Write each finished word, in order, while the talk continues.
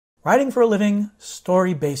Writing for a Living,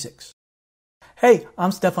 Story Basics. Hey,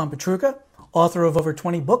 I'm Stefan Petruka, author of over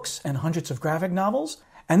 20 books and hundreds of graphic novels,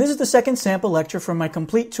 and this is the second sample lecture from my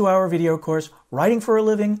complete 2-hour video course, Writing for a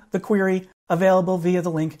Living, The Query, available via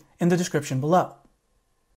the link in the description below.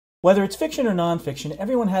 Whether it's fiction or nonfiction,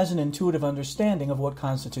 everyone has an intuitive understanding of what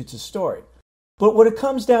constitutes a story. But when it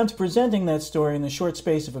comes down to presenting that story in the short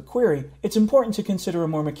space of a query, it's important to consider a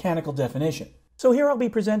more mechanical definition. So here I'll be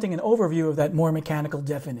presenting an overview of that more mechanical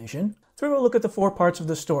definition through a look at the 4 parts of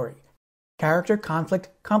the story: character, conflict,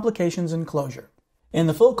 complications, and closure. In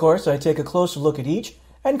the full course, I take a closer look at each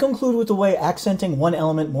and conclude with the way accenting one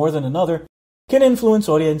element more than another can influence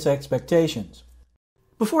audience expectations.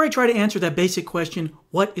 Before I try to answer that basic question,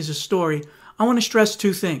 what is a story, I want to stress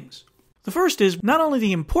 2 things. The first is not only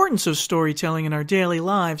the importance of storytelling in our daily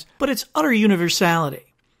lives, but its utter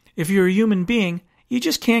universality. If you're a human being, you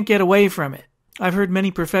just can't get away from it. I've heard many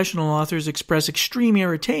professional authors express extreme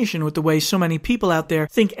irritation with the way so many people out there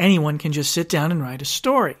think anyone can just sit down and write a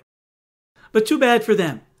story. But too bad for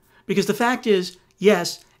them, because the fact is,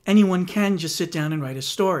 yes, anyone can just sit down and write a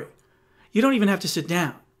story. You don't even have to sit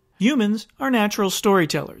down. Humans are natural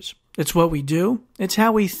storytellers. It's what we do. It's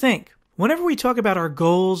how we think. Whenever we talk about our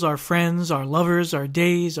goals, our friends, our lovers, our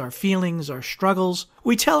days, our feelings, our struggles,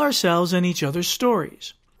 we tell ourselves and each other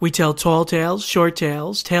stories. We tell tall tales, short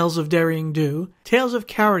tales, tales of daring do, tales of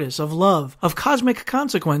cowardice, of love, of cosmic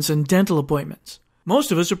consequence, and dental appointments.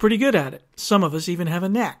 Most of us are pretty good at it. Some of us even have a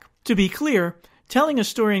knack. To be clear, telling a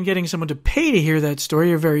story and getting someone to pay to hear that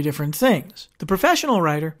story are very different things. The professional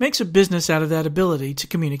writer makes a business out of that ability to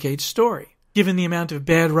communicate story. Given the amount of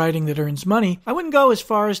bad writing that earns money, I wouldn't go as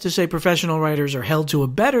far as to say professional writers are held to a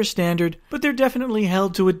better standard, but they're definitely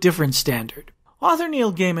held to a different standard. Author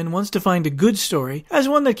Neil Gaiman wants to find a good story as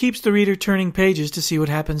one that keeps the reader turning pages to see what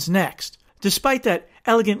happens next. Despite that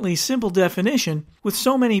elegantly simple definition, with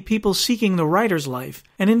so many people seeking the writer's life,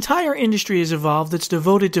 an entire industry has evolved that's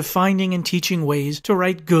devoted to finding and teaching ways to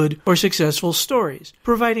write good or successful stories,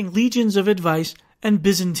 providing legions of advice and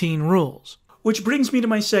Byzantine rules. Which brings me to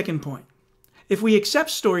my second point. If we accept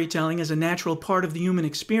storytelling as a natural part of the human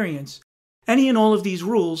experience, any and all of these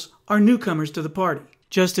rules are newcomers to the party.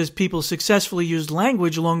 Just as people successfully used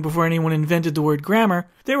language long before anyone invented the word grammar,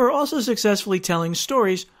 they were also successfully telling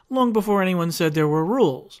stories long before anyone said there were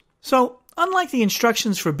rules. So, unlike the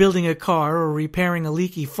instructions for building a car or repairing a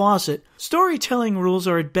leaky faucet, storytelling rules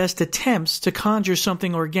are at best attempts to conjure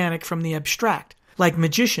something organic from the abstract, like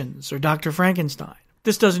magicians or Dr. Frankenstein.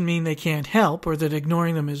 This doesn't mean they can't help or that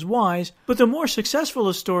ignoring them is wise, but the more successful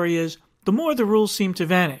a story is, the more the rules seem to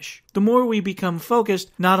vanish. The more we become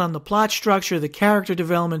focused not on the plot structure, the character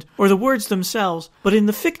development, or the words themselves, but in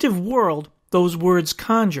the fictive world those words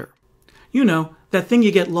conjure. You know, that thing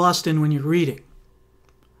you get lost in when you're reading.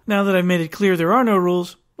 Now that I've made it clear there are no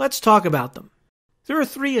rules, let's talk about them. There are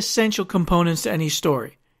 3 essential components to any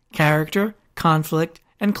story: character, conflict,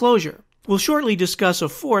 and closure. We'll shortly discuss a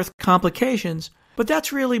 4th, complications, but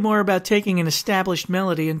that's really more about taking an established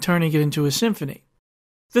melody and turning it into a symphony.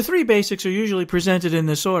 The 3 basics are usually presented in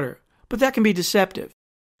this order, but that can be deceptive.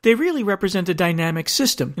 They really represent a dynamic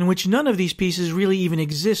system in which none of these pieces really even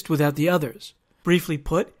exist without the others. Briefly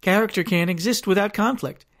put, character can't exist without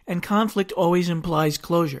conflict, and conflict always implies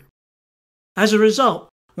closure. As a result,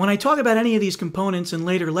 when I talk about any of these components in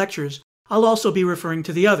later lectures, I'll also be referring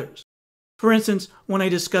to the others. For instance, when I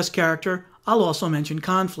discuss character, I'll also mention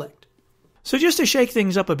conflict. So just to shake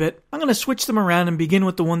things up a bit, I'm going to switch them around and begin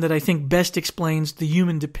with the one that I think best explains the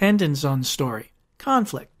human dependence on story: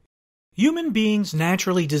 conflict. Human beings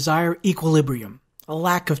naturally desire equilibrium, a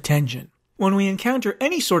lack of tension. When we encounter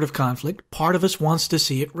any sort of conflict, part of us wants to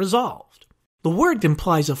see it resolved. The word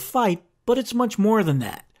implies a fight, but it's much more than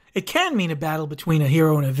that. It can mean a battle between a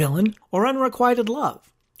hero and a villain, or unrequited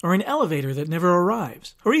love, or an elevator that never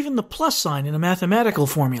arrives, or even the plus sign in a mathematical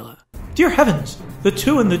formula. Dear heavens, the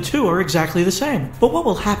 2 and the 2 are exactly the same. But what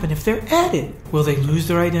will happen if they're added? Will they lose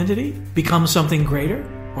their identity? Become something greater?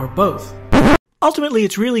 Or both? Ultimately,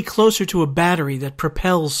 it's really closer to a battery that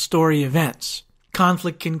propels story events.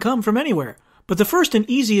 Conflict can come from anywhere, but the first and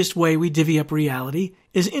easiest way we divvy up reality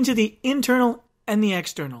is into the internal and the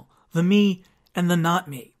external, the me and the not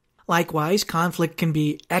me. Likewise, conflict can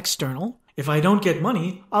be external. If I don't get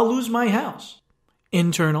money, I'll lose my house.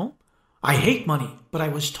 Internal. I hate money, but I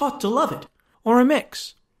was taught to love it. Or a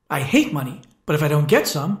mix. I hate money, but if I don't get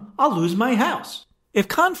some, I'll lose my house. If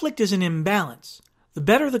conflict is an imbalance, the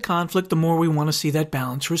better the conflict, the more we want to see that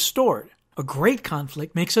balance restored. A great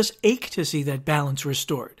conflict makes us ache to see that balance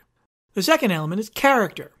restored. The second element is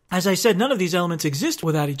character. As I said, none of these elements exist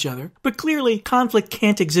without each other, but clearly conflict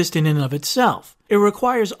can't exist in and of itself. It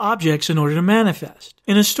requires objects in order to manifest.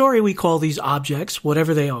 In a story, we call these objects,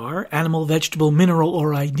 whatever they are, animal, vegetable, mineral,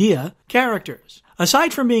 or idea, characters.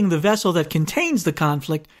 Aside from being the vessel that contains the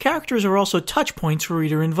conflict, characters are also touch points for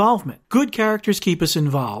reader involvement. Good characters keep us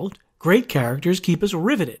involved. Great characters keep us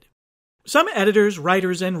riveted. Some editors,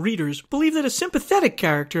 writers, and readers believe that a sympathetic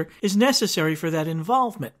character is necessary for that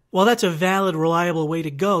involvement. While that's a valid, reliable way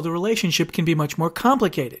to go, the relationship can be much more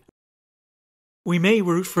complicated. We may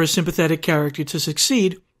root for a sympathetic character to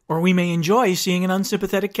succeed, or we may enjoy seeing an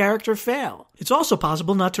unsympathetic character fail. It's also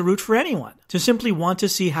possible not to root for anyone, to simply want to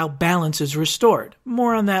see how balance is restored.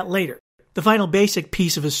 More on that later. The final basic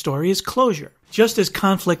piece of a story is closure. Just as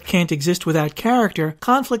conflict can't exist without character,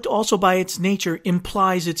 conflict also by its nature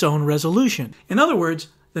implies its own resolution. In other words,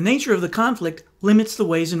 the nature of the conflict limits the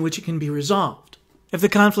ways in which it can be resolved. If the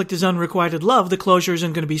conflict is unrequited love, the closure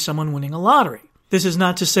isn't going to be someone winning a lottery. This is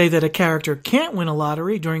not to say that a character can't win a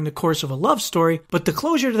lottery during the course of a love story, but the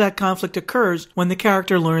closure to that conflict occurs when the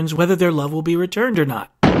character learns whether their love will be returned or not.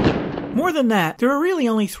 More than that, there are really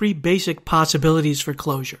only three basic possibilities for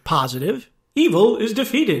closure. Positive, evil is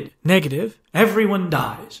defeated. Negative, everyone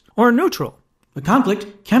dies. Or neutral, the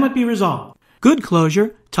conflict cannot be resolved. Good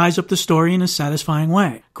closure ties up the story in a satisfying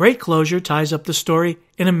way. Great closure ties up the story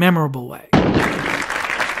in a memorable way.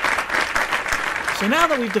 So now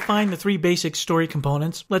that we've defined the three basic story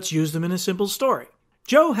components, let's use them in a simple story.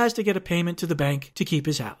 Joe has to get a payment to the bank to keep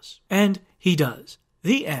his house. And he does.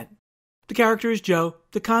 The end. The character is Joe,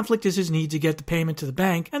 the conflict is his need to get the payment to the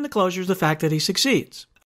bank, and the closure is the fact that he succeeds.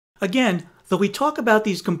 Again, though we talk about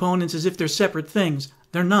these components as if they're separate things,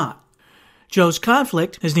 they're not. Joe's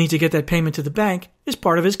conflict, his need to get that payment to the bank, is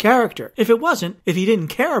part of his character. If it wasn't, if he didn't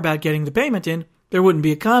care about getting the payment in, there wouldn't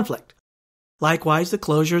be a conflict. Likewise, the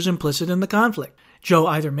closure is implicit in the conflict. Joe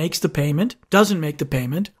either makes the payment, doesn't make the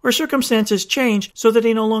payment, or circumstances change so that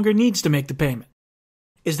he no longer needs to make the payment.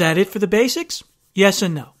 Is that it for the basics? Yes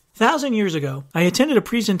and no. 1,000 years ago, I attended a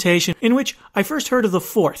presentation in which I first heard of the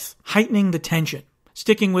fourth, heightening the tension.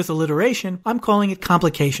 Sticking with alliteration, I'm calling it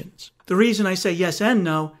complications. The reason I say yes and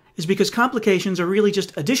no is because complications are really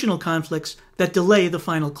just additional conflicts that delay the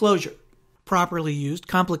final closure. Properly used,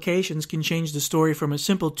 complications can change the story from a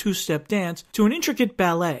simple two-step dance to an intricate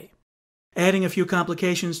ballet. Adding a few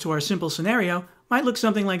complications to our simple scenario might look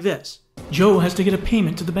something like this. Joe has to get a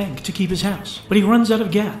payment to the bank to keep his house, but he runs out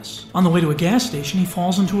of gas. On the way to a gas station, he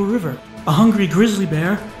falls into a river. A hungry grizzly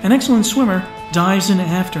bear, an excellent swimmer, dives in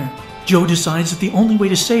after him. Joe decides that the only way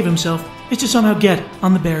to save himself is to somehow get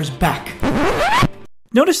on the bear's back.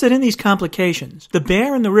 Notice that in these complications, the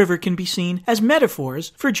bear and the river can be seen as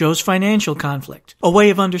metaphors for Joe's financial conflict, a way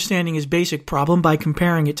of understanding his basic problem by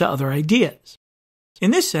comparing it to other ideas.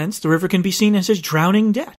 In this sense, the river can be seen as his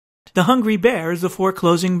drowning debt. The hungry bear is the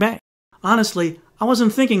foreclosing bank. Honestly, I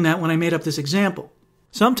wasn't thinking that when I made up this example.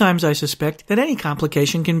 Sometimes I suspect that any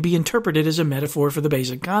complication can be interpreted as a metaphor for the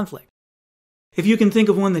basic conflict. If you can think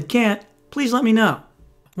of one that can't, please let me know.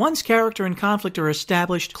 Once character and conflict are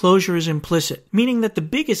established, closure is implicit, meaning that the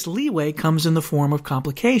biggest leeway comes in the form of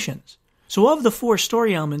complications. So of the four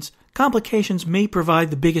story elements, complications may provide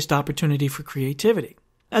the biggest opportunity for creativity.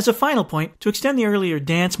 As a final point, to extend the earlier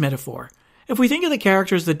dance metaphor, if we think of the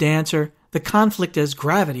character as the dancer, the conflict as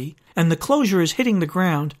gravity, and the closure as hitting the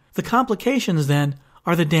ground, the complications then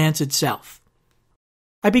are the dance itself.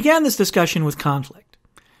 I began this discussion with conflict.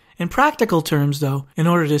 In practical terms, though, in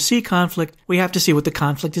order to see conflict, we have to see what the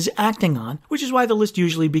conflict is acting on, which is why the list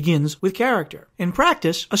usually begins with character. In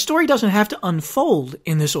practice, a story doesn't have to unfold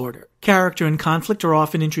in this order. Character and conflict are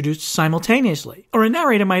often introduced simultaneously, or a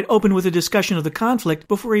narrator might open with a discussion of the conflict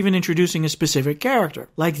before even introducing a specific character,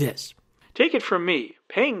 like this. Take it from me,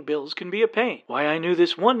 paying bills can be a pain. Why, I knew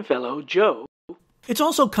this one fellow, Joe. It's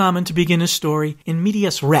also common to begin a story in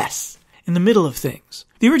medias res, in the middle of things.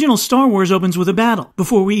 The original Star Wars opens with a battle,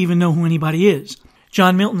 before we even know who anybody is.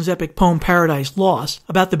 John Milton's epic poem Paradise Lost,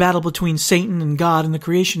 about the battle between Satan and God and the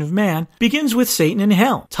creation of man, begins with Satan in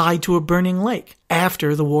hell, tied to a burning lake,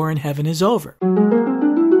 after the war in heaven is over.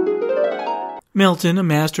 Milton, a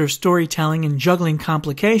master of storytelling and juggling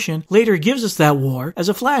complication, later gives us that war as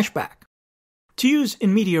a flashback. To use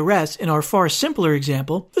in media res in our far simpler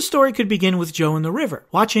example, the story could begin with Joe in the river,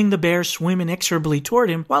 watching the bear swim inexorably toward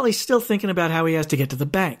him while he's still thinking about how he has to get to the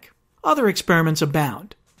bank. Other experiments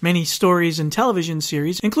abound. Many stories and television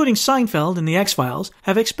series, including Seinfeld and The X-Files,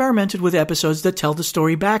 have experimented with episodes that tell the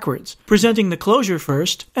story backwards, presenting the closure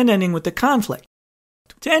first and ending with the conflict.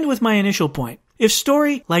 To end with my initial point, if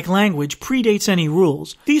story, like language, predates any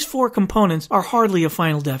rules, these four components are hardly a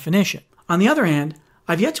final definition. On the other hand,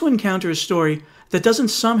 I've yet to encounter a story that doesn't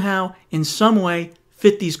somehow, in some way,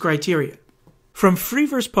 fit these criteria. From free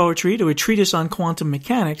verse poetry to a treatise on quantum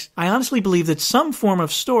mechanics, I honestly believe that some form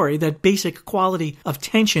of story, that basic quality of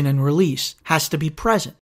tension and release, has to be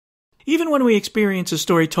present. Even when we experience a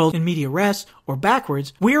story told in media res or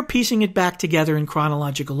backwards, we are piecing it back together in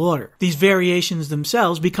chronological order. These variations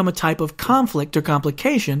themselves become a type of conflict or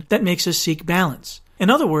complication that makes us seek balance. In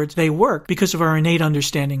other words, they work because of our innate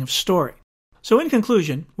understanding of story. So in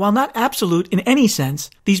conclusion, while not absolute in any sense,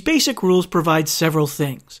 these basic rules provide several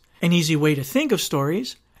things. An easy way to think of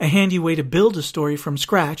stories, a handy way to build a story from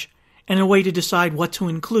scratch, and a way to decide what to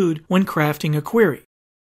include when crafting a query.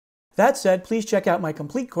 That said, please check out my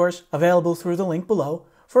complete course, available through the link below,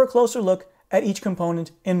 for a closer look at each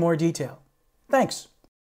component in more detail. Thanks.